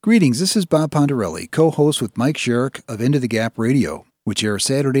Greetings, this is Bob Ponderelli, co-host with Mike Sherrick of Into the Gap Radio, which airs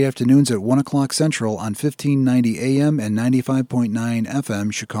Saturday afternoons at 1 o'clock Central on 1590 AM and 95.9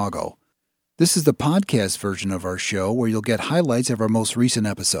 FM Chicago. This is the podcast version of our show where you'll get highlights of our most recent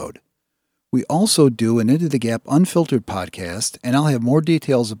episode. We also do an Into the Gap Unfiltered podcast, and I'll have more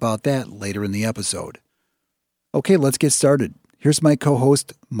details about that later in the episode. Okay, let's get started. Here's my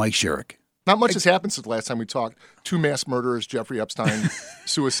co-host, Mike Sherrick. Not much has happened since the last time we talked. 2 mass murderers, Jeffrey Epstein,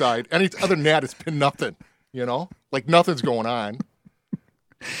 suicide. Other than that, it's been nothing, Like nothing's going on.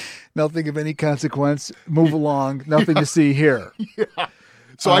 Nothing of any consequence. Move along. Nothing to see here. Yeah.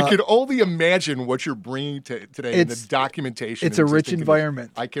 So I can only imagine what you're bringing today in the documentation. It's a rich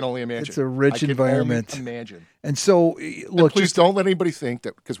environment. I can only imagine. It's a rich environment. Only imagine. And so, look. And please don't let anybody think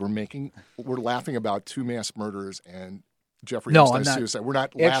that because we're laughing about 2 mass murders and Jeffrey Epstein's suicide. We're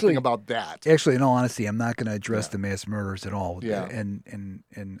not laughing about that. Actually, in all honesty, I'm not going to address the mass murders at all. Yeah.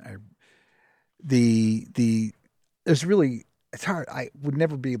 There's really, it's hard. I would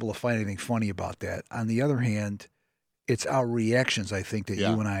never be able to find anything funny about that. On the other hand, it's our reactions, I think, that you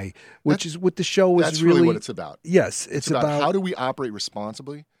and I, which is what the show is that's really what it's about. Yes. It's about how do we operate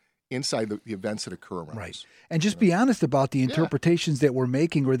responsibly inside the events that occur around us. And just be honest about the interpretations that we're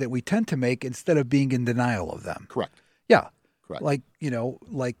making or that we tend to make instead of being in denial of them. Correct. Yeah. Correct.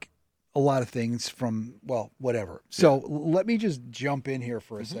 Like a lot of things from, whatever. So let me just jump in here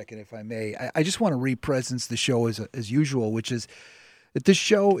for a second, if I may. I just want to re-presence the show as usual, which is that this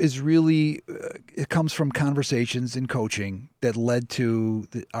show is really, it comes from conversations and coaching that led to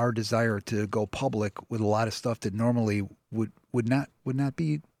our desire to go public with a lot of stuff that normally would not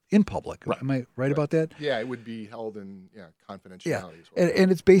be in public. Right. Am I right about that? Yeah, it would be held in confidentiality. Yeah, as well. and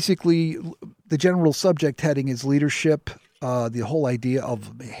it's basically the general subject heading is leadership. The whole idea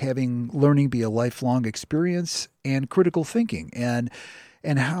of having learning be a lifelong experience and critical thinking and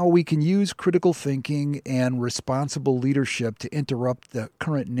how we can use critical thinking and responsible leadership to interrupt the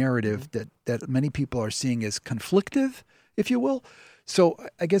current narrative that many people are seeing as conflictive, if you will. So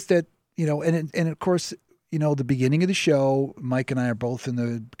I guess that, and of course, the beginning of the show, Mike and I are both in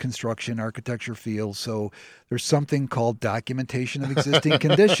the construction architecture field. So there's something called documentation of existing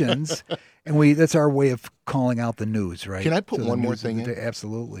conditions. And that's our way of calling out the news, right? Can I put one more thing in?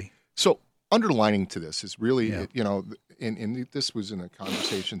 Absolutely. So underlining to this is really, and this was in the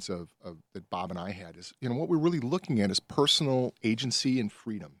conversations of that Bob and I had is, what we're really looking at is personal agency and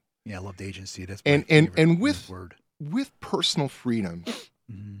freedom. Yeah, I loved agency. That's my favorite and with word. With personal freedom,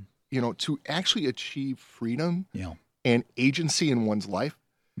 to actually achieve freedom and agency in one's life,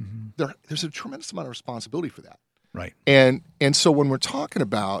 there's a tremendous amount of responsibility for that. Right. And so when we're talking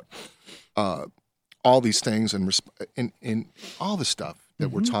about all these things and all the stuff that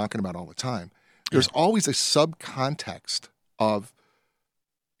we're talking about all the time, there's always a subcontext of,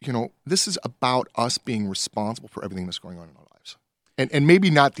 this is about us being responsible for everything that's going on in our lives. And maybe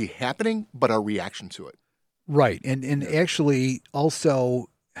not the happening, but our reaction to it. Right. And actually also,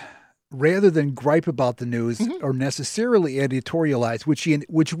 rather than gripe about the news or necessarily editorialize,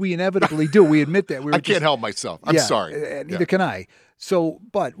 which we inevitably do, we admit that. I can't help myself. I'm sorry. Neither can I. So,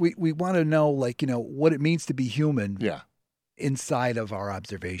 but we want to know, what it means to be human inside of our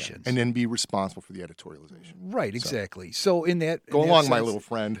observations. And then be responsible for the editorialization. Right, exactly. So in that... Go along, my little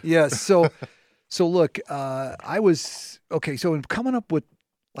friend. Yes. So look, I was... Okay, so in coming up with,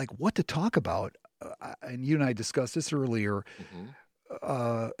 what to talk about, and you and I discussed this earlier...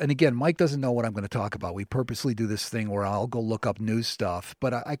 and again, Mike doesn't know what I'm going to talk about. We purposely do this thing where I'll go look up news stuff.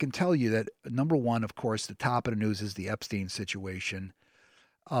 But I can tell you that, number one, of course, the top of the news is the Epstein situation.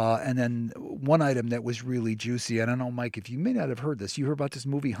 And then one item that was really juicy, I don't know, Mike, if you may not have heard this. You heard about this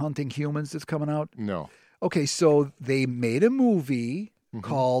movie Hunting Humans that's coming out? No. Okay, so they made a movie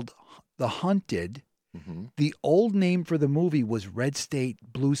called The Hunted. The old name for the movie was Red State,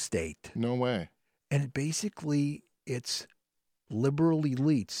 Blue State. No way. And basically, it's... liberal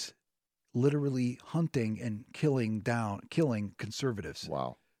elites literally hunting and killing conservatives.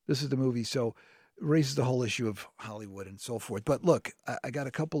 Wow. This is the movie. So it raises the whole issue of Hollywood and so forth. But look, I got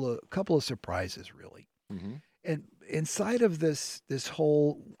a couple of surprises really. And inside of this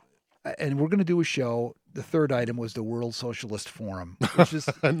whole, and we're going to do a show. The third item was the World Socialist Forum, which is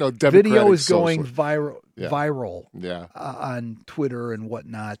video is going viral on Twitter and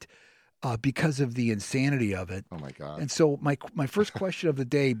whatnot. Because of the insanity of it. Oh, my God. And so my first question of the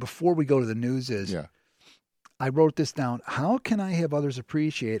day before we go to the news is, I wrote this down. How can I have others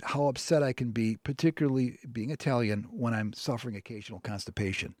appreciate how upset I can be, particularly being Italian, when I'm suffering occasional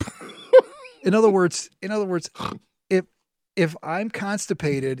constipation? In other words, if I'm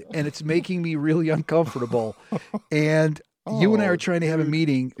constipated and it's making me really uncomfortable and You and I are trying to have a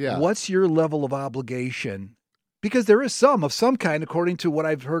meeting. Yeah. What's your level of obligation? Because there is some of some kind, according to what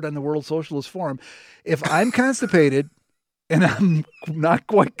I've heard on the World Socialist Forum. If I'm constipated and I'm not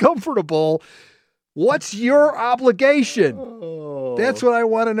quite comfortable, what's your obligation? That's what I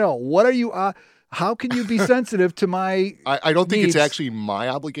want to know. What are you? How can you be sensitive to my? I don't think needs? it's actually my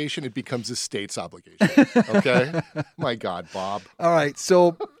obligation. It becomes the state's obligation. Okay. My God, Bob. All right.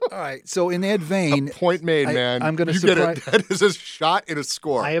 So in that vein, Point made, man. I'm going to get it. That is a shot and a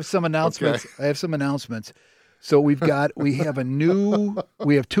score. I have some announcements. So we have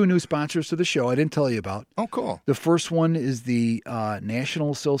two new sponsors to the show. I didn't tell you about. Oh, cool. The first one is the National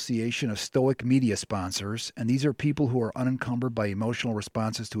Association of Stoic Media Sponsors, and these are people who are unencumbered by emotional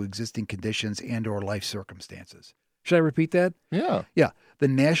responses to existing conditions and/or life circumstances. Should I repeat that? Yeah. Yeah. The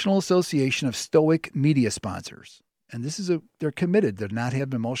National Association of Stoic Media Sponsors. And they're committed. They're not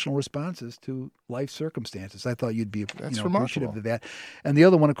having emotional responses to life circumstances. I thought you'd be appreciative of that. And the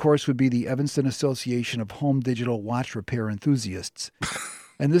other one, of course, would be the Evanston Association of Home Digital Watch Repair Enthusiasts.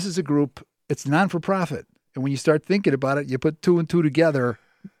 And this is a group, it's non-for-profit. And when you start thinking about it, you put two and two together,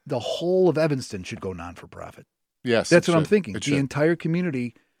 the whole of Evanston should go non-for-profit. Yes. That's what I'm thinking. The entire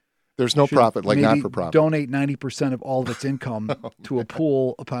community. There's no profit like not-for-profit. Donate 90% of all of its income to a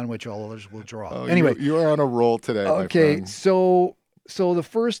pool upon which all others will draw. Oh, anyway, you are on a roll today. Okay, my friend. so the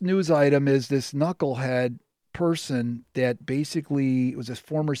first news item is this knucklehead person that basically was a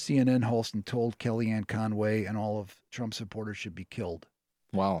former CNN host and told Kellyanne Conway and all of Trump supporters should be killed.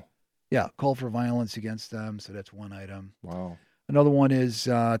 Wow. Yeah, call for violence against them. So that's one item. Wow. Another one is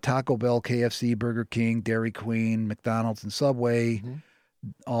Taco Bell, KFC, Burger King, Dairy Queen, McDonald's, and Subway. Mm-hmm.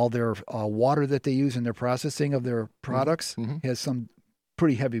 All their water that they use in their processing of their products has some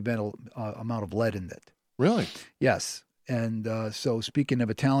pretty heavy amount of lead in it. Really? Yes. And so speaking of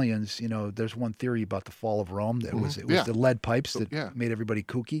Italians, there's one theory about the fall of Rome that was the lead pipes that made everybody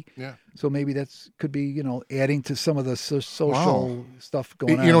kooky. Yeah. So maybe could be, adding to some of the social stuff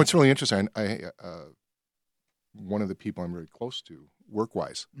going on. It's really interesting. I one of the people I'm very close to,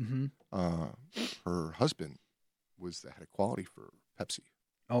 work-wise, her husband was the head of quality for Pepsi.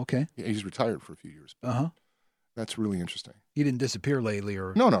 Okay. Yeah, he's retired for a few years. That's really interesting. He didn't disappear lately,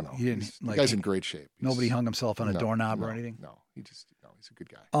 or no. He didn't. The guy's in great shape. Nobody hung himself on a doorknob or anything. No, he's a good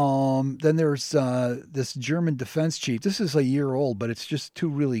guy. Then there's this German defense chief. This is a year old, but it's just too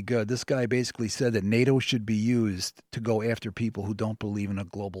really good. This guy basically said that NATO should be used to go after people who don't believe in a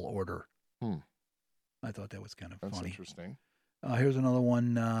global order. I thought that was kind of funny. That's interesting. Here's another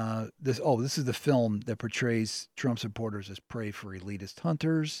one. This is the film that portrays Trump supporters as prey for elitist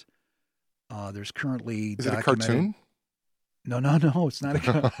hunters. There's currently Is it a cartoon? No, it's not a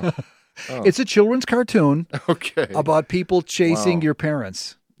cartoon. It's a children's cartoon. Okay. About people chasing your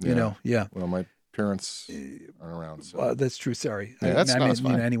parents. Yeah. Yeah. Well, my parents aren't around. So. That's true. Sorry. Yeah, that's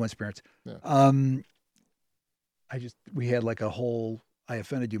fine. Anyone's parents. Yeah. We had like a whole I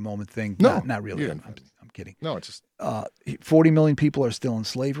offended you moment thing. No, not really. I'm kidding. No, it's just 40 million people are still in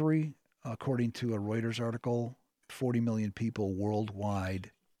slavery, according to a Reuters article. 40 million people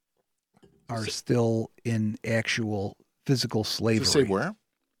worldwide are still in actual physical slavery. Does it say where?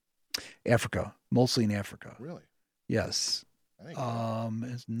 Africa, mostly in Africa. Really? Yes.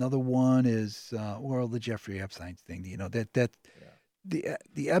 Another one is the Jeffrey Epstein thing.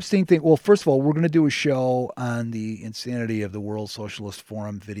 The Epstein thing. Well, first of all, we're going to do a show on the insanity of the World Socialist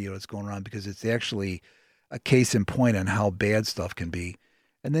Forum video that's going around because it's actually a case in point on how bad stuff can be.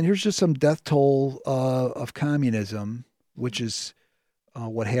 And then here's just some death toll of communism, which is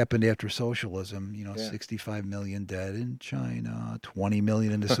what happened after socialism. 65 million dead in China, 20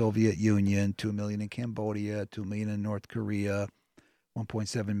 million in the Soviet Union, 2 million in Cambodia, 2 million in North Korea,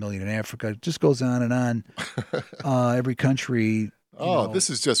 1.7 million in Africa. It just goes on and on. Every country. This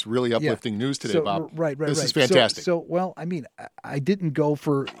is just really uplifting news today, Bob. Right. This is fantastic. I didn't go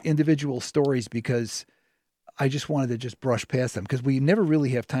for individual stories because I just wanted to just brush past them because we never really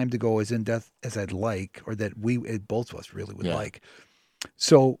have time to go as in depth as I'd like, or that both of us really would like.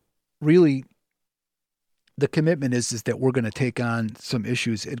 So really, the commitment is that we're going to take on some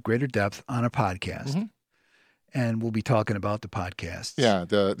issues at greater depth on a podcast. And we'll be talking about the podcasts. Yeah,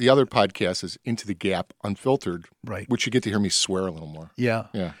 the other podcast is Into the Gap Unfiltered, right? Which you get to hear me swear a little more. Yeah.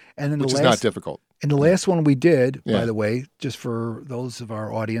 And then which is not difficult. And the last one we did, by the way, just for those of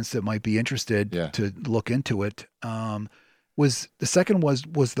our audience that might be interested to look into it, was the second was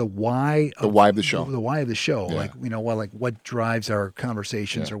the why of the show. The why of the show, what drives our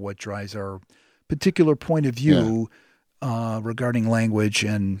conversations or what drives our particular point of view regarding language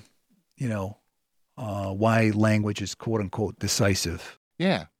and why language is quote unquote decisive.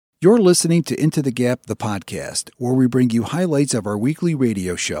 Yeah. You're listening to Into the Gap, the podcast, where we bring you highlights of our weekly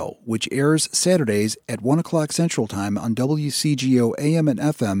radio show, which airs Saturdays at 1 o'clock Central Time on WCGO AM and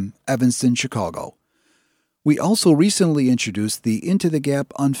FM, Evanston, Chicago. We also recently introduced the Into the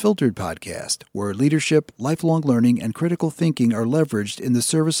Gap Unfiltered podcast, where leadership, lifelong learning, and critical thinking are leveraged in the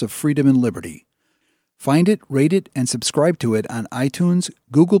service of freedom and liberty. Find it, rate it, and subscribe to it on iTunes,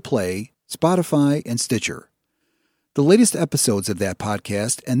 Google Play, Spotify, and Stitcher. The latest episodes of that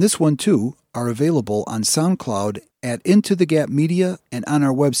podcast, and this one too, are available on SoundCloud at Into the Gap Media and on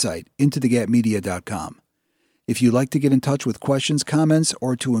our website, intothegapmedia.com. If you'd like to get in touch with questions, comments,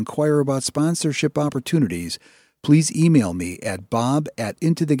 or to inquire about sponsorship opportunities, please email me at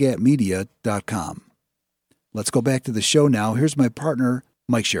bob@intothegapmedia.com. Let's go back to the show now. Here's my partner,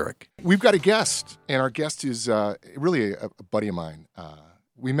 Mike Sherrick. We've got a guest, and our guest is really a buddy of mine.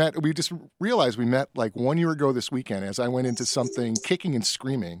 We just realized we met like 1 year ago this weekend as I went into something kicking and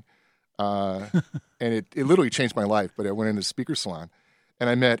screaming. And it literally changed my life, but I went into a speaker salon.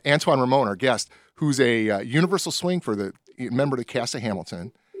 And I met Antoine Ramon, our guest, who's a Universal Swing for the member of the cast of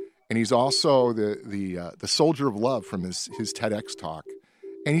Hamilton. And he's also the soldier of love from his TEDx talk.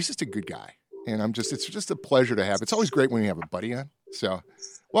 And he's just a good guy. And it's just a pleasure to have. It's always great when you have a buddy on. So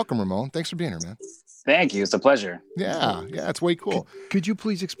welcome, Ramon. Thanks for being here, man. Thank you. It's a pleasure. Yeah, it's way cool. Could you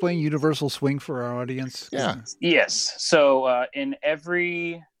please explain Universal Swing for our audience? Yeah. Yes. So in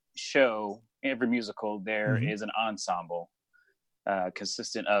every show, every musical, there is an ensemble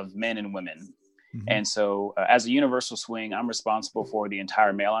consistent of men and women. Mm-hmm. And so as a Universal Swing, I'm responsible for the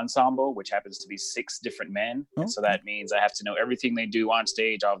entire male ensemble, which happens to be 6 different men. Oh. And so that means I have to know everything they do on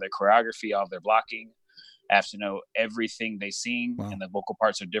stage, all of their choreography, all of their blocking. I have to know everything they sing, and the vocal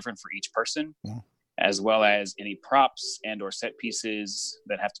parts are different for each person. Wow. As well as any props and or set pieces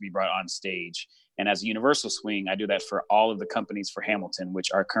that have to be brought on stage. And as a Universal Swing, I do that for all of the companies for Hamilton,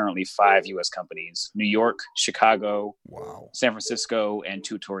 which are currently 5 U.S. companies: New York, Chicago, San Francisco, and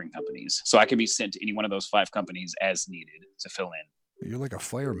 2 touring companies. So I can be sent to any one of those 5 companies as needed to fill in. You're like a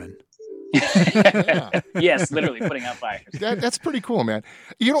fireman. Yes, literally putting out fires. That's pretty cool, man.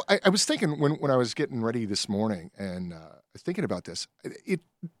 You know, I was thinking when I was getting ready this morning and thinking about this,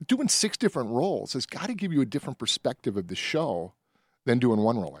 doing 6 different roles has got to give you a different perspective of the show than doing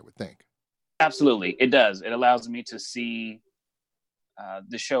one role, I would think. Absolutely. It does. It allows me to see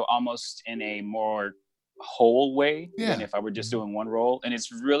the show almost in a more whole way than if I were just doing one role. And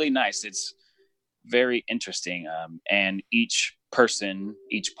it's really nice. It's very interesting. And each person,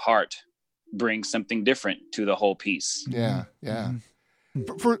 each part brings something different to the whole piece. Yeah.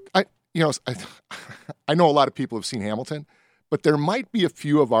 I know a lot of people have seen Hamilton, but there might be a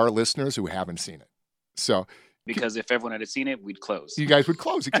few of our listeners who haven't seen it. So because if everyone had seen it, we'd close. You guys would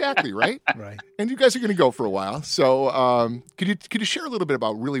close, exactly, right? Right. And you guys are going to go for a while. So could you share a little bit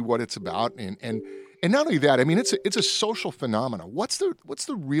about really what it's about and not only that, I mean it's a social phenomenon. What's the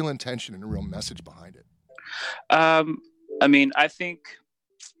real intention and the real message behind it? I mean, I think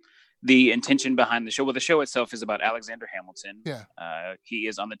the intention behind the show itself is about Alexander Hamilton. Yeah. He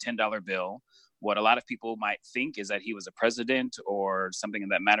is on the $10 bill. What a lot of people might think is that he was a president or something of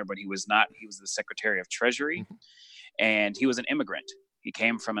that matter, but he was not. He was the Secretary of Treasury, and he was an immigrant. He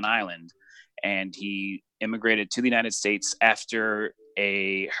came from an island, and he immigrated to the United States after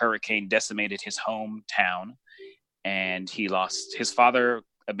a hurricane decimated his hometown, and he lost his father,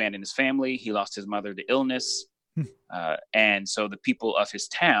 abandoned his family. He lost his mother to illness. And so the people of his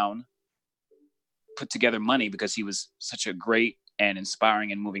town put together money because he was such a great and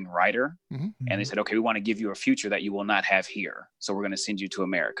inspiring and moving writer. Mm-hmm. And they said, okay, we want to give you a future that you will not have here. So we're going to send you to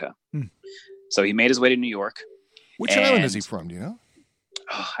America. So he made his way to New York. Which island is he from? Do you know?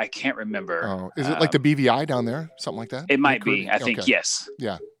 Oh, I can't remember. Oh, is it like the BVI down there? Something like that? It might be. I think, yes.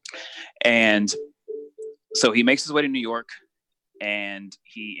 Yeah. And so he makes his way to New York and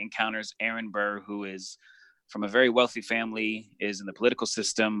he encounters Aaron Burr, who is from a very wealthy family, is in the political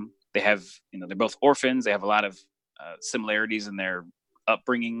system. They have, they're both orphans. They have a lot of similarities in their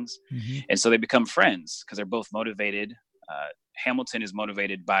upbringings. Mm-hmm. And so they become friends because they're both motivated. Hamilton is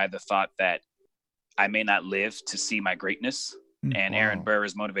motivated by the thought that I may not live to see my greatness. Mm-hmm. And Aaron Burr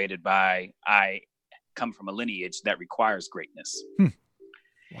is motivated by I come from a lineage that requires greatness.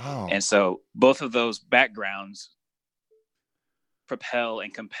 Wow. And so both of those backgrounds propel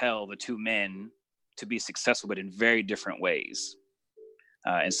and compel the two men to be successful, but in very different ways.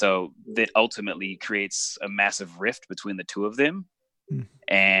 And so that ultimately creates a massive rift between the two of them.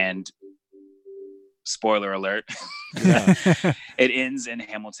 And spoiler alert, it ends in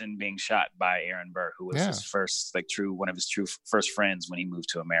Hamilton being shot by Aaron Burr, who was his first, one of his true first friends when he moved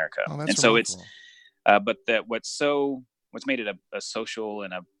to America. Oh, and so it's, but what's made it a social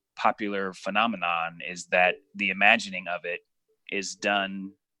and a popular phenomenon is that the imagining of it is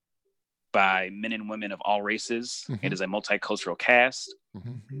done by men and women of all races. Mm-hmm. It is a multicultural cast.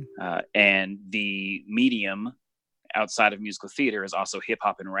 Mm-hmm. And the medium outside of musical theater is also hip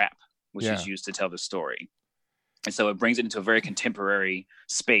hop and rap, which is used to tell the story. And so it brings it into a very contemporary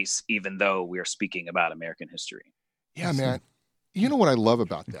space, even though we are speaking about American history. Yeah, man. You know what I love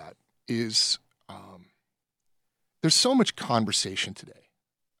about that is there's so much conversation today,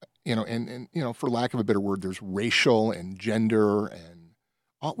 and for lack of a better word, there's racial and gender, and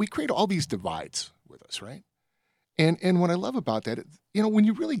we create all these divides with us, right? And what I love about that, when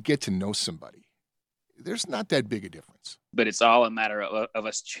you really get to know somebody, there's not that big a difference. But it's all a matter of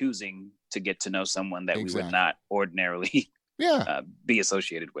us choosing to get to know someone that we would not ordinarily be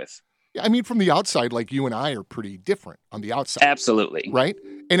associated with. Yeah, I mean, from the outside, like you and I are pretty different on the outside. Absolutely. Right?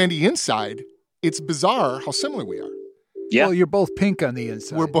 And on the inside, it's bizarre how similar we are. Yeah. Well, you're both pink on the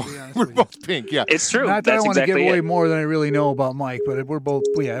inside. We're both pink, yeah. It's true. Not that I want to give away more than I really know about Mike, but we're both,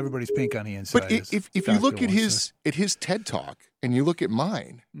 everybody's pink on the inside. But if you look at his TED Talk and you look at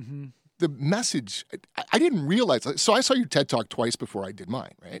mine, the message, I didn't realize. So I saw your TED Talk twice before I did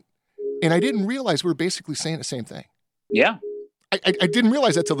mine, right? And I didn't realize we were basically saying the same thing. Yeah. I didn't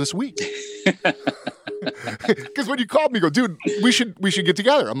realize that till this week. Because when you called me, you go, dude, we should get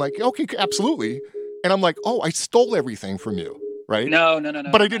together. I'm like, okay, absolutely. And I'm like, oh, I stole everything from you, right? No.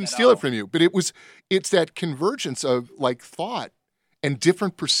 But I didn't steal it from you. But it's that convergence of like thought and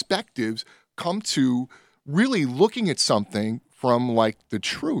different perspectives come to really looking at something from like the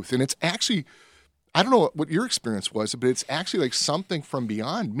truth. And it's actually, I don't know what your experience was, but it's actually like something from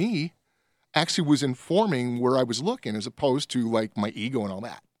beyond me actually was informing where I was looking as opposed to like my ego and all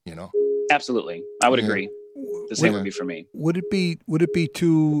that, Absolutely. I would agree. The same would be for me. Would it be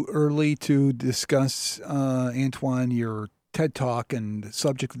too early to discuss, Antoine, your TED Talk and the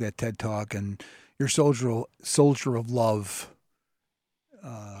subject of that TED Talk and your soldier of love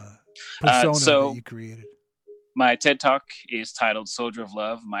persona that you created? My TED Talk is titled Soldier of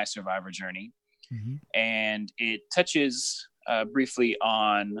Love, My Survivor Journey. Mm-hmm. And it touches briefly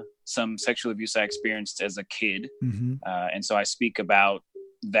on some sexual abuse I experienced as a kid. Mm-hmm. And so I speak about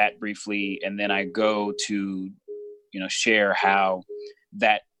that briefly, and then I go to, share how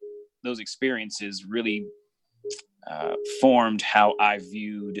those experiences really formed how I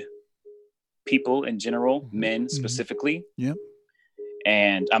viewed people in general, men specifically. Yep.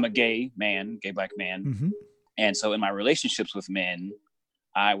 And I'm a gay black man. Mm-hmm. And so in my relationships with men,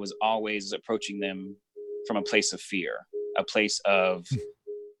 I was always approaching them from a place of fear, a place of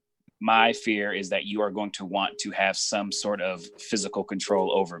my fear is that you are going to want to have some sort of physical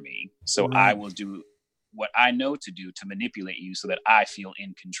control over me. So I will do what I know to do to manipulate you so that I feel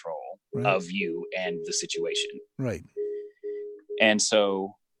in control of you and the situation. Right. And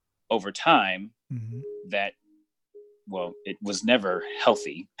so over time, it was never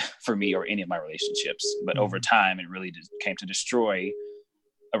healthy for me or any of my relationships. But over time, it really came to destroy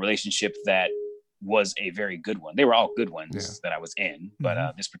a relationship that was a very good one. They were all good ones that I was in,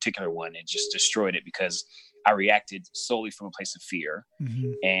 but this particular one, it just destroyed it because I reacted solely from a place of fear.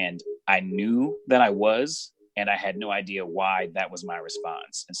 And I knew that I was, and I had no idea why that was my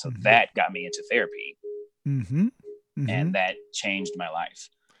response. And so that got me into therapy. And that changed my life.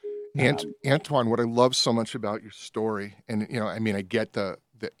 And Antoine, what I love so much about your story, and I get the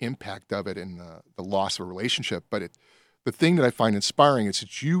impact of it and the loss of a relationship, but the thing that I find inspiring is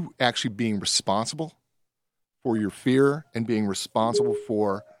that you actually being responsible for your fear and being responsible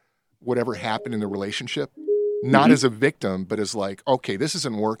for whatever happened in the relationship, not as a victim, but as like, okay, this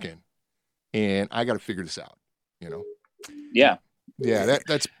isn't working, and I got to figure this out. Yeah.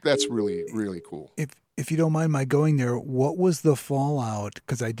 That's really, really cool. If you don't mind my going there, what was the fallout?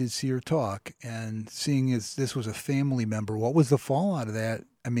 Because I did see your talk, and seeing as this was a family member, what was the fallout of that?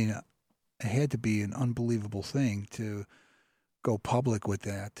 I mean, it had to be an unbelievable thing to go public with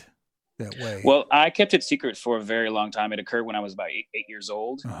that way. Well, I kept it secret for a very long time. It occurred when I was about 8 years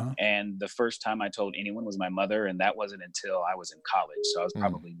old. And the first time I told anyone was my mother. And that wasn't until I was in college. So I was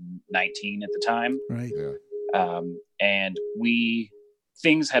probably 19 at the time. Right. Yeah. And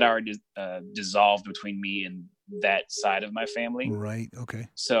things had already dissolved between me and that side of my family. Right. Okay.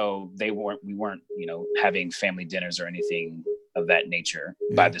 So we weren't, having family dinners or anything of that nature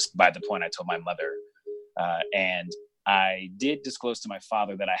by the point I told my mother. And I did disclose to my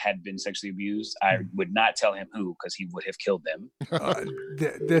father that I had been sexually abused. I would not tell him who, because he would have killed them.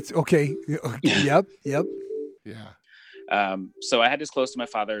 That's okay. Yep. Yeah. So I had disclosed to my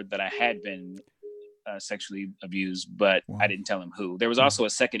father that I had been sexually abused, but I didn't tell him who. There was also a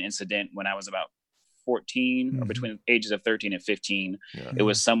second incident when I was about 14 or between the ages of 13 and 15. It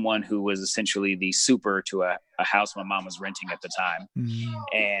was someone who was essentially the super to a house my mom was renting at the time.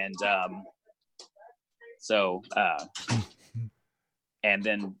 And and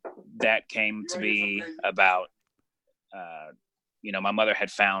then that came to be about, my mother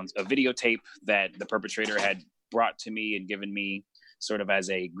had found a videotape that the perpetrator had brought to me and given me sort of as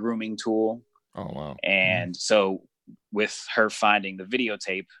a grooming tool. Oh, wow. And so with her finding the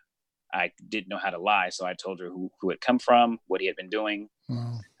videotape, I didn't know how to lie. So I told her who it come from, what he had been doing.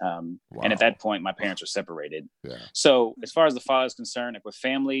 Wow. And at that point, my parents were separated. Yeah. So as far as the father is concerned, like with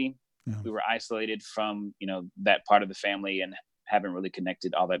family, we were isolated from, that part of the family and haven't really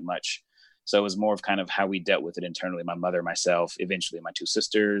connected all that much. So it was more of kind of how we dealt with it internally. My mother, myself, eventually my two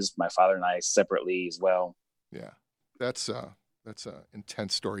sisters, my father and I separately as well. Yeah, that's a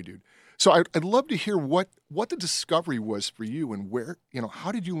intense story, dude. So I'd love to hear what the discovery was for you and where,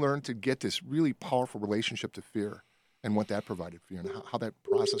 how did you learn to get this really powerful relationship to fear and what that provided for you and how that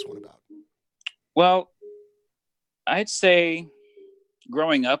process went about? Well, I'd say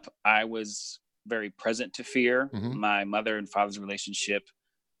growing up, I was very present to fear. My mother and father's relationship,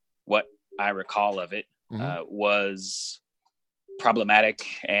 what I recall of it, was problematic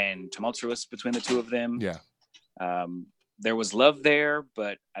and tumultuous between the two of them. Yeah. There was love there,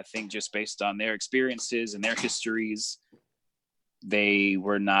 but I think just based on their experiences and their histories, they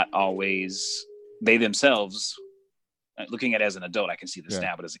were not always, they themselves, looking at it as an adult, I can see this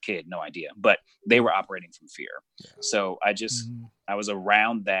now, but as a kid, no idea. But they were operating from fear. Yeah. So I was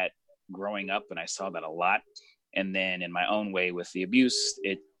around that growing up and I saw that a lot. And then in my own way with the abuse,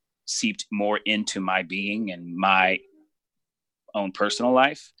 it seeped more into my being and my own personal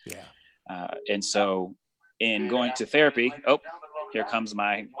life. Yeah. And so in going to therapy, here comes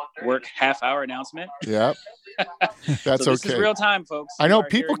my work half-hour announcement. Yep. That's so this okay. is real time, folks. I know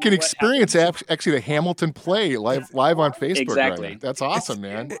people can experience actually the Hamilton play live on Facebook. Exactly. Right now. That's awesome,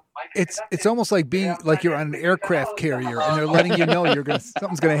 man. It's almost like being like you're on an aircraft carrier and they're letting you know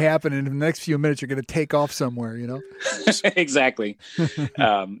something's gonna happen and in the next few minutes you're gonna take off somewhere. Exactly.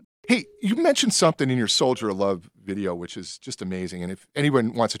 Hey, you mentioned something in your Soldier of Love video, which is just amazing. And if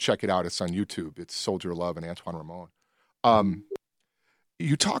anyone wants to check it out, it's on YouTube. It's Soldier of Love and Antoine Ramon.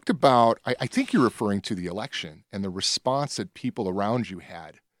 You talked about, I think you're referring to the election and the response that people around you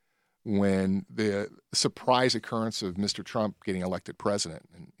had when the surprise occurrence of Mr. Trump getting elected president.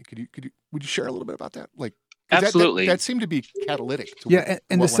 And would you share a little bit about that? Like, absolutely. That seemed to be catalytic.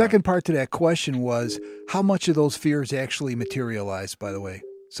 And the second part to that question was how much of those fears actually materialized, by the way.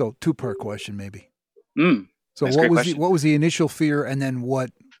 So 2-part question, maybe. So what was the initial fear, and then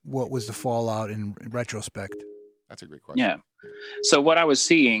what was the fallout in retrospect? That's a great question. Yeah. So what I was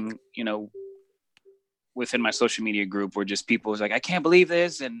seeing, within my social media group were just people was like, I can't believe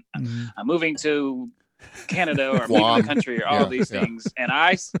this, and I'm moving to Canada or I'm leaving the country or all these things. And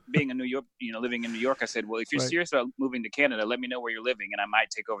I, being in New York, living in New York, I said, well, if you're serious about moving to Canada, let me know where you're living and I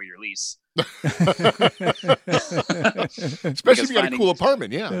might take over your lease. Especially if you got a cool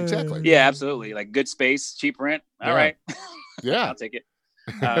apartment. Yeah, exactly. Yeah, absolutely. Like good space, cheap rent. All right. Yeah. I'll take it.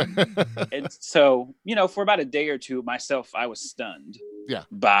 And so, for about a day or two, I was stunned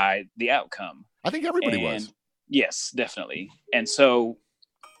by the outcome. I think everybody was. Yes, definitely. And so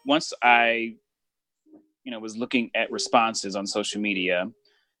once I was looking at responses on social media,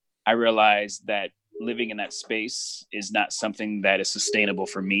 I realized that living in that space is not something that is sustainable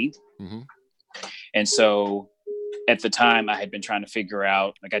for me. And so at the time I had been trying to figure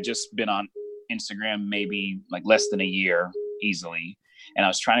out, like, I'd just been on Instagram maybe like less than a year easily. And I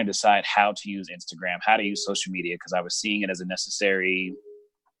was trying to decide how to use Instagram, how to use social media, because I was seeing it as a necessary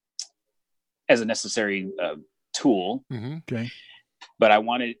tool. Okay. But I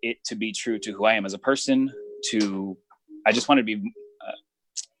wanted it to be true to who I am as a person. I just wanted to be.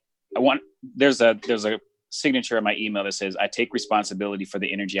 There's a signature in my email that says I take responsibility for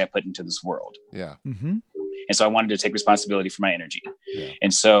the energy I put into this world. Yeah. And so I wanted to take responsibility for my energy. Yeah.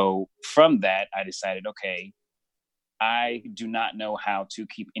 And so from that, I decided, okay, I do not know how to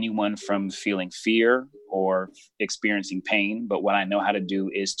keep anyone from feeling fear or experiencing pain, but what I know how to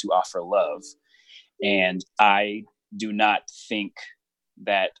do is to offer love. And I do not think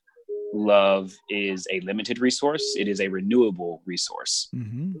that love is a limited resource. It is a renewable resource.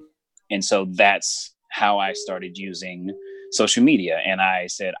 And so that's how I started using social media. And I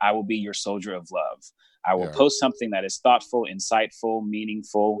said, I will be your soldier of love. I will post something that is thoughtful, insightful,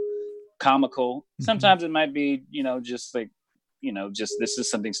 meaningful, comical. Sometimes it might be, just like, just this is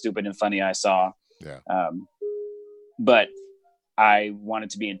something stupid and funny I saw. But I wanted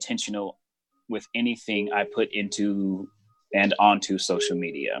to be intentional with anything I put into and onto social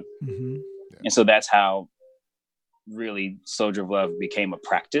media. And so that's how really Soldier of Love became a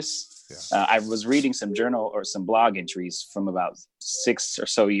practice. I was reading some journal or some blog entries from about 6 or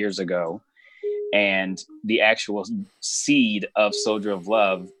so years ago, and the actual seed of Soldier of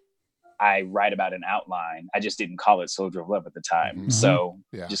Love, I write about an outline. I just didn't call it Soldier of Love at the time. Mm-hmm. So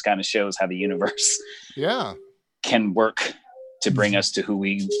just kind of shows how the universe can work to bring us to who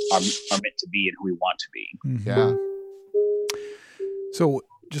we are meant to be and who we want to be. Mm-hmm. Yeah. So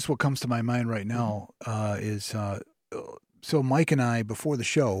just what comes to my mind right now is so Mike and I, before the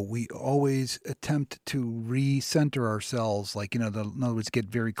show, we always attempt to recenter ourselves, like, in other words, get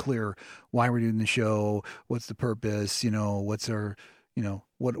very clear why we're doing the show, what's the purpose, what's our,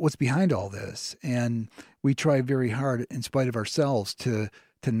 what's behind all this. And we try very hard, in spite of ourselves, to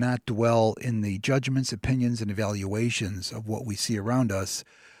not dwell in the judgments, opinions, and evaluations of what we see around us,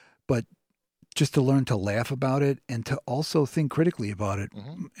 but just to learn to laugh about it and to also think critically about it.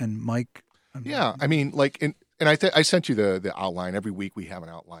 Mm-hmm. And Mike, I mean, like, and I sent you the outline. Every week we have an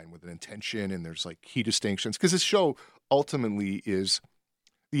outline with an intention, and there's like key distinctions, because this show ultimately is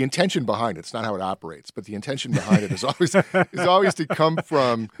the intention behind it. It's not how it operates, but the intention behind it is always to come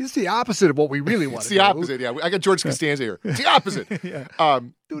from. It's the opposite of what we really want. It's the opposite. Yeah, I got George Costanza here. It's the opposite.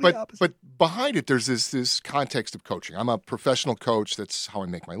 But behind it, there's this context of coaching. I'm a professional coach. That's how I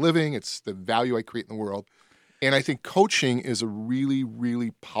make my living. It's the value I create in the world, and I think coaching is a really,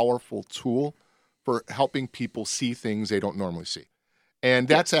 really powerful tool for helping people see things they don't normally see. And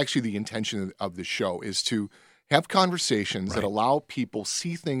that's actually the intention of the show, is to have conversations that allow people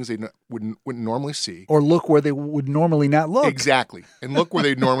see things they wouldn't normally see. Or look where they would normally not look. Exactly. And look where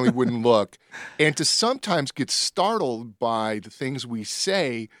they normally wouldn't look. And to sometimes get startled by the things we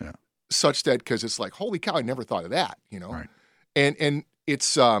say, such that, because it's like, holy cow, I never thought of that, Right. And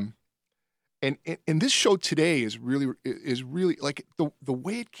it's and this show today is really like the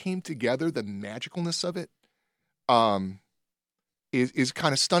way it came together, the magicalness of it, is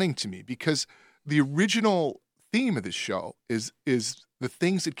kind of stunning to me, because the original theme of this show is the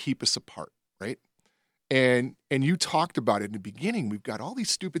things that keep us apart, right? And you talked about it in the beginning. We've got all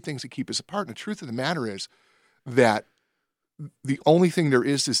these stupid things that keep us apart, and the truth of the matter is that the only thing there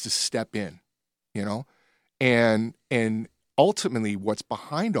is to step in, and ultimately, what's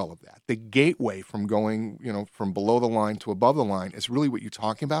behind all of that, the gateway from going, from below the line to above the line, is really what you're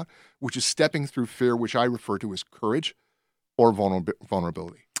talking about, which is stepping through fear, which I refer to as courage or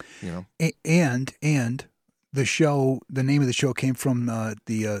vulnerability. And the show, the name of the show came from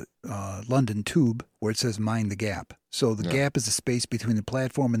the London Tube, where it says "Mind the Gap." So the gap is the space between the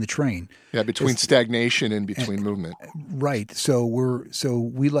platform and the train. Yeah, between stagnation and between movement. Right. So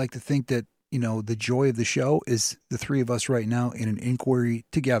we like to think that, the joy of the show is the three of us right now in an inquiry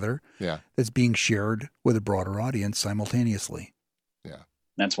together that's being shared with a broader audience simultaneously. Yeah.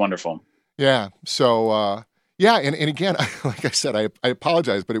 That's wonderful. Yeah. So, and again, like I said, I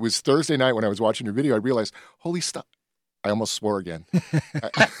apologize, but it was Thursday night when I was watching your video, I realized, holy stuff. I almost swore again.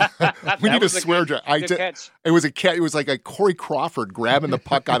 We need a swear jar. It was a cat. It was like a Corey Crawford grabbing the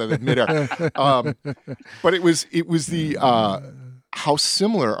puck out of the midair. But it was the how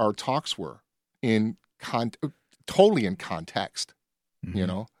similar our talks were totally in context,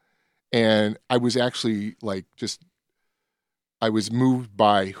 And I was actually I was moved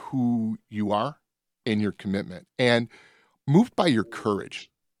by who you are and your commitment, and moved by your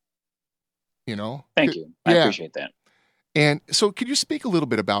courage. Thank you. I appreciate that. And so, could you speak a little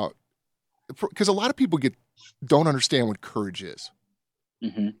bit about, because a lot of people don't understand what courage is.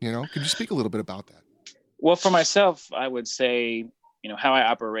 Mm-hmm. Could you speak a little bit about that? Well, for myself, I would say, how I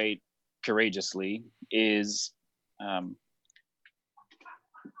operate courageously is,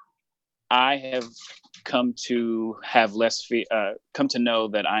 I have come to have come to know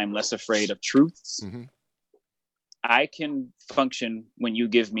that I am less afraid of truths. Mm-hmm. I can function when you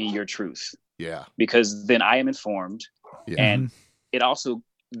give me your truth. Yeah. Because then I am informed, and it also,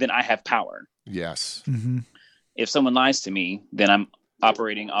 then I have power. Yes. Mm-hmm. If someone lies to me, then I'm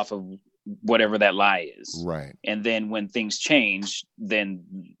operating off of whatever that lie is. Right. And then when things change, then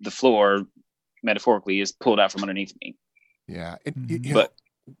the floor, metaphorically, is pulled out from underneath me. Yeah. But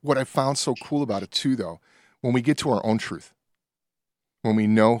what I found so cool about it too, though, when we get to our own truth, when we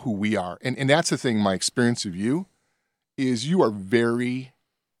know who we are, and that's the thing, my experience of you is you are very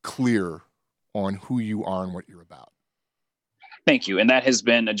clear on who you are and what you're about. Thank you. And that has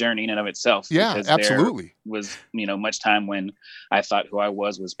been a journey in and of itself. Yeah, absolutely. There was, much time when I thought who I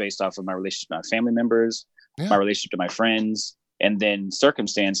was based off of my relationship to my family members, my relationship to my friends, and then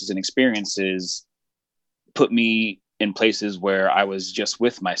circumstances and experiences put me in places where I was just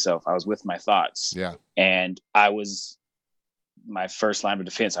with myself. I was with my thoughts. Yeah. And I was my first line of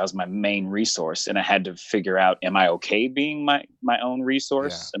defense. I was my main resource, and I had to figure out, am I okay being my own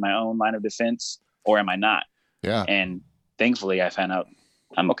resource and my own line of defense, or am I not? Yeah. And thankfully I found out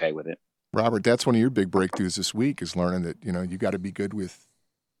I'm okay with it. Robert, that's one of your big breakthroughs this week, is learning that, you got to be good with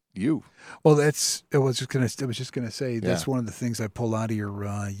you. Well, I was just gonna say that's one of the things I pulled out of your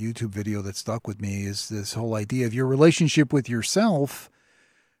YouTube video that stuck with me, is this whole idea of your relationship with yourself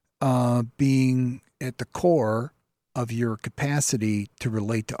being at the core of your capacity to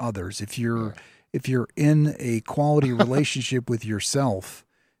relate to others. If you're in a quality relationship with yourself,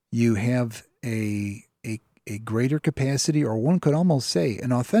 you have a greater capacity, or one could almost say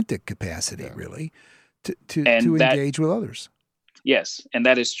an authentic capacity, really, to engage with others. Yes, and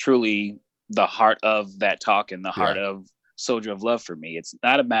that is truly the heart of that talk and the heart of Soldier of Love for me. It's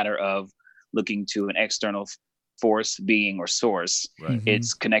not a matter of looking to an external force, being, or source. Right. Mm-hmm.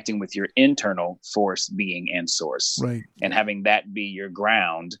 It's connecting with your internal force, being, and source. Right. And having that be your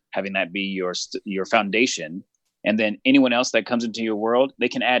ground, having that be your foundation. And then anyone else that comes into your world, they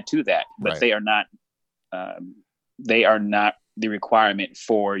can add to that, but they are not the requirement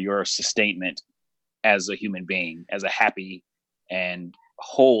for your sustainment as a human being, as a happy and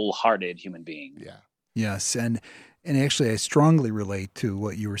wholehearted human being. Yeah. Yes. And actually, I strongly relate to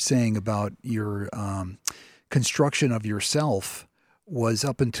what you were saying about your construction of yourself was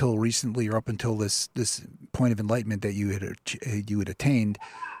up until recently, or up until this point of enlightenment that you had attained.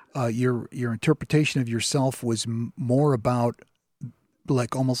 Your interpretation of yourself was more about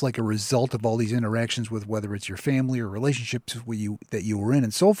almost like a result of all these interactions with, whether it's your family or relationships that you were in,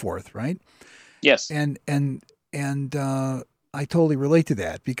 and so forth, right? Yes. And I totally relate to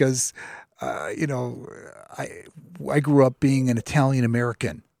that, because I grew up being an Italian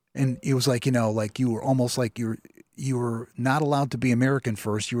American, and it was like, like you were almost like you were not allowed to be American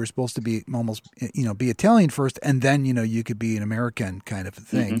first. You were supposed to be almost, be Italian first, and then, you could be an American kind of a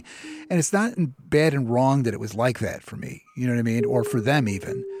thing. Mm-hmm. And it's not bad and wrong that it was like that for me, you know what I mean? Or for them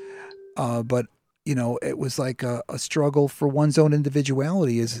even. But, it was like a struggle for one's own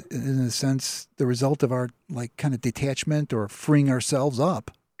individuality, is in a sense the result of our kind of detachment, or freeing ourselves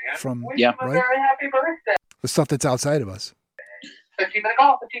up from right? Happy birthday. The stuff that's outside of us. 15-minute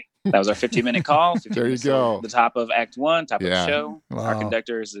call. That was our 15-minute call. There you go. The top of Act 1, top of the show. Wow. Our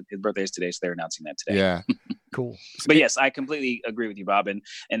conductor, his birthday is today, so they're announcing that today. Yeah. Cool. But yes, I completely agree with you, Bob, and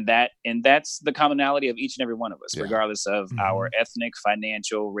that's the commonality of each and every one of us, regardless of our ethnic,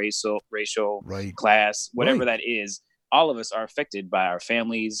 financial, racial, class, whatever that is. All of us are affected by our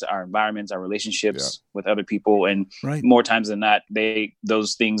families, our environments, our relationships with other people, and more times than not,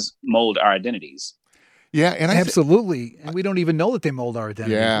 those things mold our identities. Yeah, and absolutely, and we don't even know that they mold our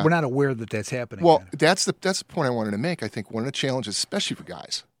identity. Yeah. We're not aware that that's happening. Well, that's the point I wanted to make. I think one of the challenges, especially for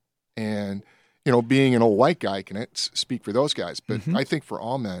guys, and being an old white guy, can speak for those guys, but I think for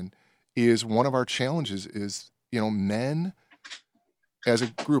all men, is one of our challenges is men as a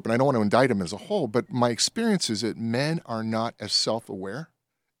group, and I don't want to indict them as a whole, but my experience is that men are not as self-aware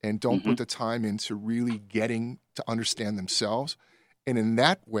and don't put the time into really getting to understand themselves, and in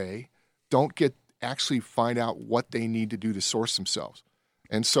that way, don't actually find out what they need to do to source themselves.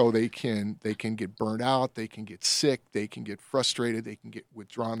 And so they can get burned out, they can get sick, they can get frustrated, they can get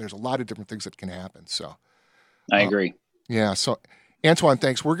withdrawn. There's a lot of different things that can happen. So I agree. Yeah. So Antoine,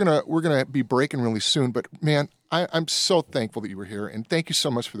 thanks. We're gonna be breaking really soon, but man, I'm so thankful that you were here, and thank you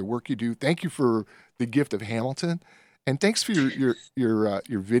so much for the work you do. Thank you for the gift of Hamilton, and thanks for your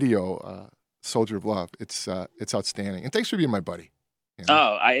video, Soldier of Love. It's outstanding, and thanks for being my buddy.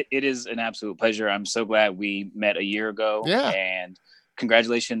 It is an absolute pleasure. I'm so glad we met a year ago. Yeah. And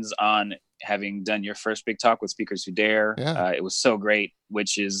congratulations on having done your first big talk with Speakers Who Dare. Yeah. It was so great,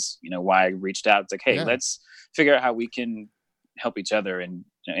 which is, why I reached out. It's like, hey, let's figure out how we can help each other and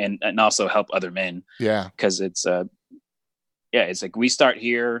also help other men. Yeah. Because it's like we start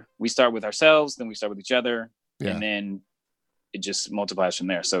here, we start with ourselves, then we start with each other, and then it just multiplies from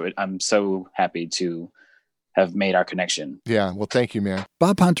there. So I'm so happy to have made our connection. Yeah. Well, thank you, man.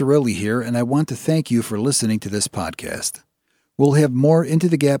 Bob Pontarelli here, and I want to thank you for listening to this podcast. We'll have more Into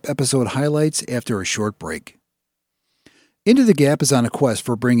the Gap episode highlights after a short break. Into the Gap is on a quest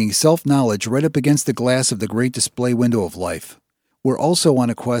for bringing self-knowledge right up against the glass of the great display window of life. We're also on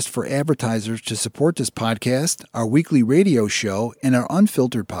a quest for advertisers to support this podcast, our weekly radio show, and our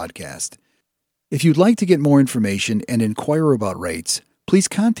unfiltered podcast. If you'd like to get more information and inquire about rates, please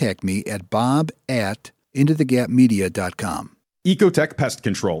contact me at bob@intothegapmedia.com. Ecotech Pest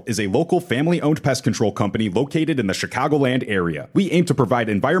Control is a local family-owned pest control company located in the Chicagoland area. We aim to provide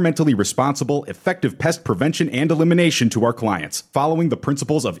environmentally responsible, effective pest prevention and elimination to our clients, following the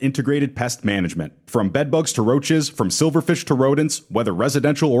principles of integrated pest management. From bedbugs to roaches, from silverfish to rodents, whether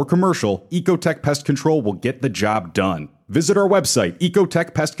residential or commercial, Ecotech Pest Control will get the job done. Visit our website,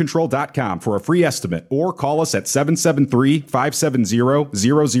 ecotechpestcontrol.com, for a free estimate, or call us at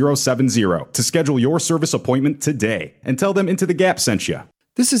 773-570-0070 to schedule your service appointment today. And tell them Into the Gap sent you.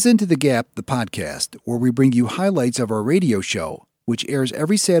 This is Into the Gap, the podcast, where we bring you highlights of our radio show, which airs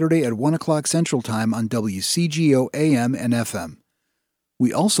every Saturday at 1 o'clock Central Time on WCGO AM and FM.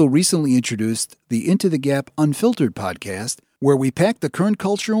 We also recently introduced the Into the Gap Unfiltered podcast, where we pack the current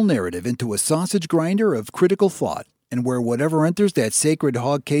cultural narrative into a sausage grinder of critical thought, and where whatever enters that sacred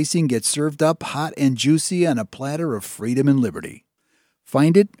hog casing gets served up hot and juicy on a platter of freedom and liberty.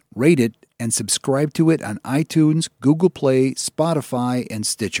 Find it, rate it, and subscribe to it on iTunes, Google Play, Spotify, and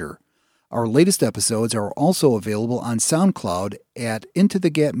Stitcher. Our latest episodes are also available on SoundCloud at Into the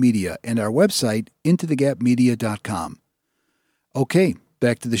Gap Media and our website, intothegapmedia.com. Okay,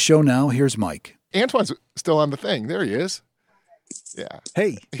 back to the show now. Here's Mike. Antoine's still on the thing. There he is. Yeah.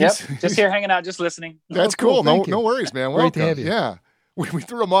 Hey. Yep, just here hanging out, just listening. That's cool. cool. Thank you. No worries, man. Great Welcome. to have you. Yeah. We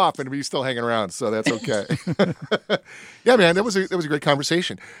threw him off, and he's still hanging around, so that's okay. Yeah, man, that was a great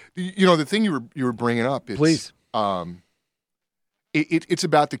conversation. You know, the thing you were bringing up is, Please. It's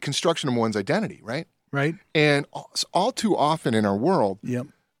about the construction of one's identity, right? Right? And all too often in our world, Yep.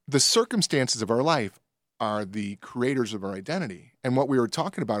 the circumstances of our life are the creators of our identity. And what we were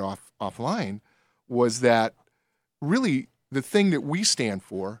talking about offline was that really the thing that we stand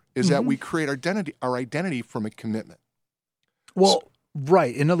for is that we create our identity from a commitment. Well,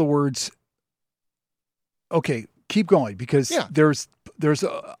 right. In other words, okay, keep going because Yeah. there's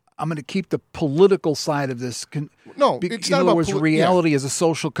I'm going to keep the political side of this. No, it's in not other about words, reality as a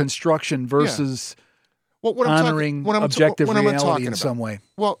social construction versus Well, what I'm talking- honoring what I'm- objective what am I reality talking in about? some way.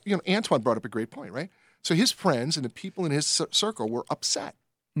 Well, you know, Antoine brought up a great point, right? So his friends and the people in his circle were upset,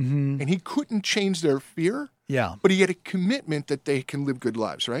 Mm-hmm. and he couldn't change their fear, Yeah. but he had a commitment that they can live good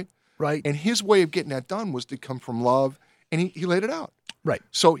lives, right? Right. And his way of getting that done was to come from love, and he laid it out. Right.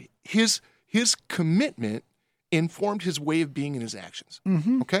 So his commitment informed his way of being and his actions.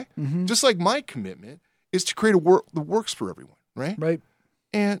 Mm-hmm. Okay? Mm-hmm. Just like my commitment is to create a work that works for everyone, right? Right.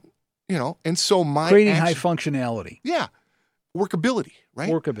 And you know, and so my Creating action- high functionality, yeah, workability, right?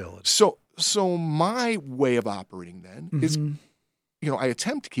 workability. So my way of operating then is, Mhm. you know, I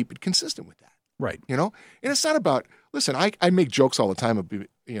attempt to keep it consistent with that, Right. you know? And it's not about, listen, I make jokes all the time of, you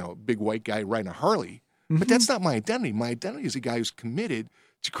know, big white guy riding a Harley, but that's not my identity. My identity is a guy who's committed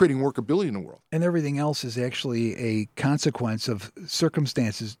to creating workability in the world. And everything else is actually a consequence of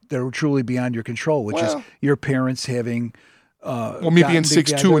circumstances that are truly beyond your control, which is Well- your parents having. Well, me being gotten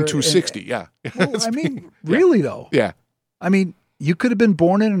 6'2" together and 260, yeah. Well, I mean, really though. Yeah. I mean, you could have been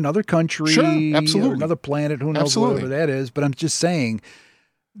born in another country, Sure, absolutely. or another planet, who knows Absolutely. whatever that is. But I'm just saying,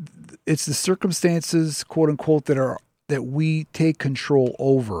 it's the circumstances, quote unquote, that we take control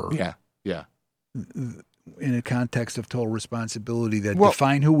over Yeah, yeah. in a context of total responsibility that Well-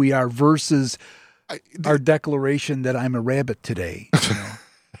 define who we are versus I- our declaration that I'm a rabbit today. You know?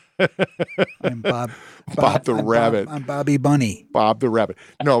 I'm Bob the rabbit. I'm Bobby Bunny. Bob the rabbit.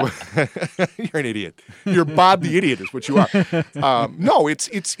 No, you're an idiot. You're Bob the idiot is what you are. No, it's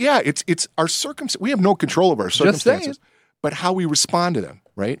our circumstances. We have no control of our circumstances, but how we respond to them,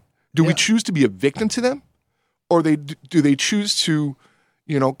 right? Do we Yeah. choose to be a victim to them, or do they choose to,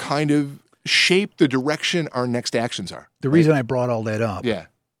 you know, kind of shape the direction our next actions are? The reason I brought all that up, Yeah,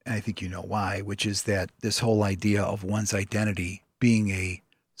 and I think you know why, which is that this whole idea of one's identity being a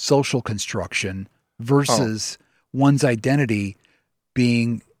social construction versus one's identity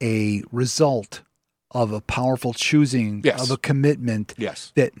being a result of a powerful choosing Yes. of a commitment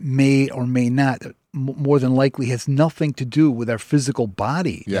yes, that may or may not, more than likely, has nothing to do with our physical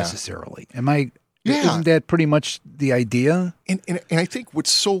body Yeah. necessarily. Am I? Yeah. Isn't that pretty much the idea? and I think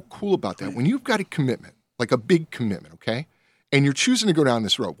what's so cool about that, when you've got a commitment, like a big commitment, okay, and you're choosing to go down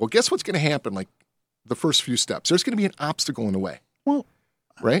this road, well, guess what's going to happen? Like the first few steps, there's going to be an obstacle in the way, Well,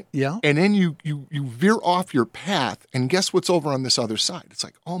 right? yeah. And then you veer off your path, and guess what's over on this other side? It's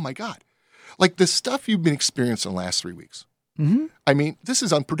like, oh my God. Like the stuff you've been experiencing the last 3 weeks. Mm-hmm. I mean, this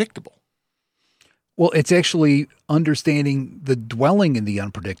is unpredictable. Well, it's actually understanding the dwelling in the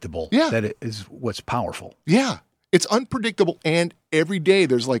unpredictable Yeah. that is what's powerful. Yeah. It's unpredictable, and every day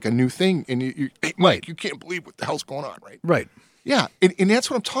there's like a new thing, and hey, Mike, you can't believe what the hell's going on, right? Right. Yeah, and that's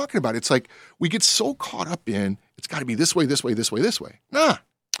what I'm talking about. It's like we get so caught up in, it's got to be this way, this way, this way, this way. Nah.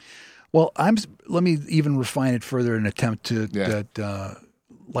 Well, let me even refine it further in an attempt to that.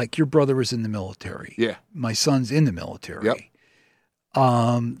 Like your brother was in the military. Yeah. My son's in the military. Yep.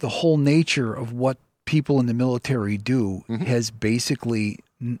 The whole nature of what people in the military do has basically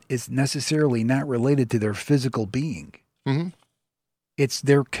is necessarily not related to their physical being. Mm-hmm. It's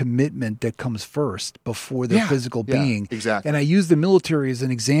their commitment that comes first before their physical being. Exactly. And I use the military as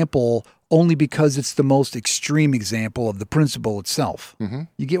an example only because it's the most extreme example of the principle itself. Mm-hmm.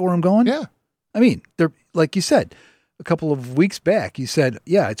 You get where I'm going? Yeah. I mean, they're like you said a couple of weeks back, you said,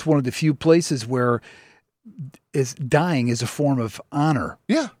 it's one of the few places where dying is a form of honor.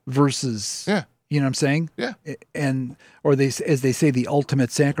 Yeah. Versus, Yeah. You know what I'm saying? Yeah. Or as they say, the ultimate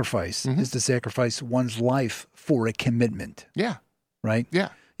sacrifice is to sacrifice one's life for a commitment. Yeah. Right? Yeah.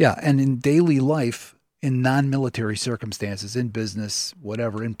 Yeah. And in daily life, in non-military circumstances, in business,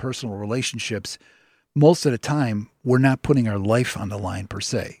 whatever, in personal relationships, most of the time, we're not putting our life on the line per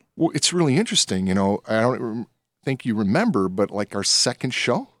se. Well, it's really interesting. You know, I don't think you remember, but like our second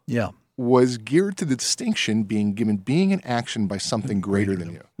show was geared to the distinction being in action by something greater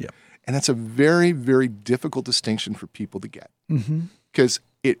than you. Yeah. And that's a very, very difficult distinction for people to get because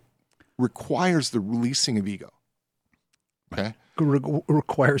it requires the releasing of ego. Okay.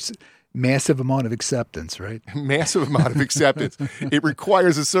 Requires massive amount of acceptance, right? Massive amount of acceptance. It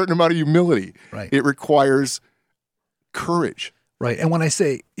requires a certain amount of humility. Right. It requires courage. Right. And when I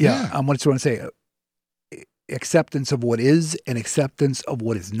say, I want to say acceptance of what is and acceptance of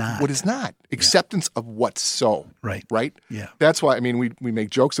what is not. What is not. Acceptance of what's so. Right. Right? Yeah. That's why, I mean, we make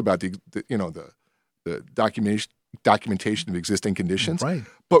jokes about the documentation of existing conditions. Right.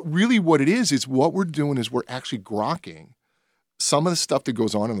 But really what it is what we're doing is we're actually grokking some of the stuff that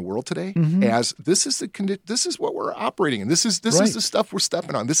goes on in the world today as this is what we're operating in. This is the stuff we're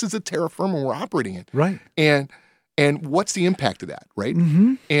stepping on. This is the terra firma we're operating in. Right. And what's the impact of that, right?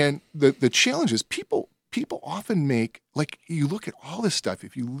 Mm-hmm. And the challenge is people often make, like, you look at all this stuff,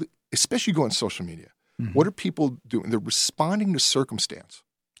 especially go on social media, what are people doing? They're responding to circumstance.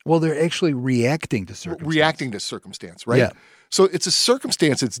 Well, they're actually reacting to circumstance. Reacting to circumstance, right? Yeah. So it's a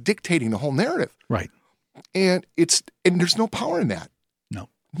circumstance that's dictating the whole narrative. Right. And there's no power in that. No.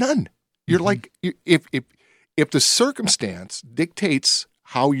 None. You're like, if the circumstance dictates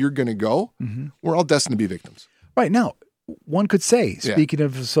how you're going to go, we're all destined to be victims. Right. Now, one could say, speaking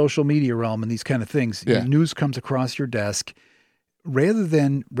of the social media realm and these kind of things, news comes across your desk. Rather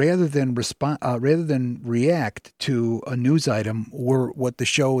than react to a news item, or what the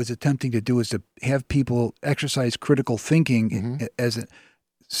show is attempting to do is to have people exercise critical thinking as a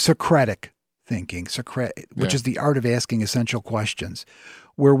Socratic thinking, which is the art of asking essential questions,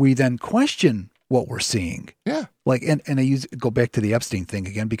 where we then question what we're seeing. Yeah. Like, and I go back to the Epstein thing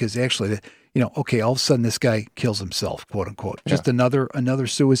again, because actually, okay, all of a sudden this guy kills himself, quote unquote. Just another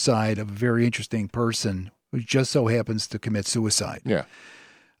suicide of a very interesting person who just so happens to commit suicide. Yeah.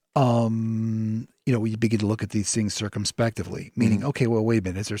 We begin to look at these things circumspectively, meaning, okay, well, wait a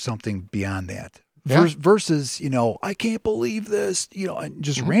minute, is there something beyond that? Yeah. Versus, I can't believe this, and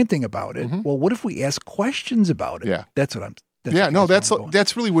just ranting about it. Well, what if we ask questions about it? Yeah. That's what I'm.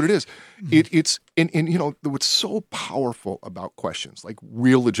 That's really what it is. It's what's so powerful about questions, like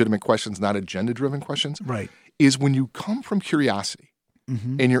real legitimate questions, not agenda-driven questions, right, is when you come from curiosity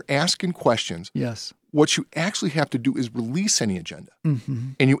and you're asking questions. Yes. What you actually have to do is release any agenda,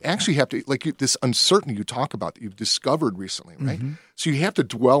 and you actually have to, like, this uncertainty you talk about that you've discovered recently, right? So you have to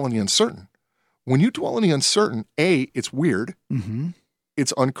dwell on the uncertain. When you dwell on the uncertain, it's weird,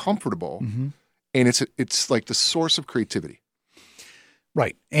 it's uncomfortable, and it's like the source of creativity.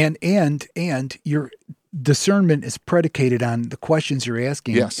 Right. And your discernment is predicated on the questions you're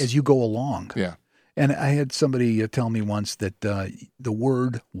asking as you go along. Yeah. And I had somebody tell me once that the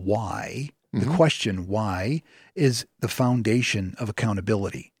word why, the question why, is the foundation of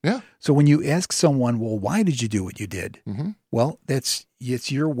accountability. Yeah. So when you ask someone, well, why did you do what you did? Well, it's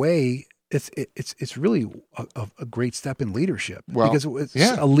your way. It's really a great step in leadership, because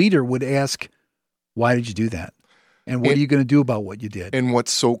a leader would ask, why did you do that? And what are you going to do about what you did? And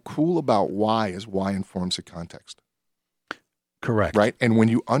what's so cool about why is why informs the context. Correct. Right? And when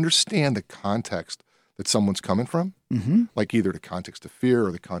you understand the context that someone's coming from, like either the context of fear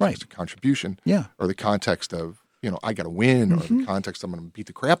or the context of contribution, or the context of, I got to win, or the context I'm going to beat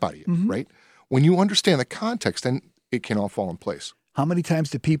the crap out of you, right? When you understand the context, then it can all fall in place. How many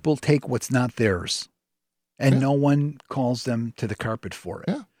times do people take what's not theirs and no one calls them to the carpet for it?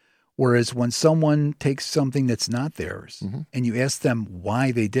 Yeah. Whereas when someone takes something that's not theirs and you ask them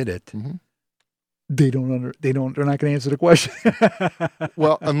why they did it, they're not going to answer the question.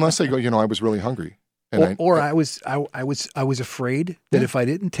 Well, unless they go, I was really hungry. And I was afraid that if I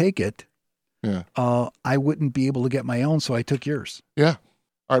didn't take it, I wouldn't be able to get my own, so I took yours. Yeah.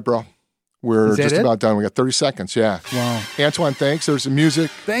 All right, bro. We're just about done. We got 30 seconds. Yeah. Wow. Antoine, thanks. There's the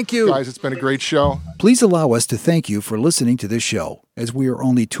music. Thank you. Guys, it's been a great show. Please allow us to thank you for listening to this show, as we are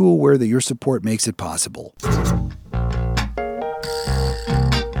only too aware that your support makes it possible.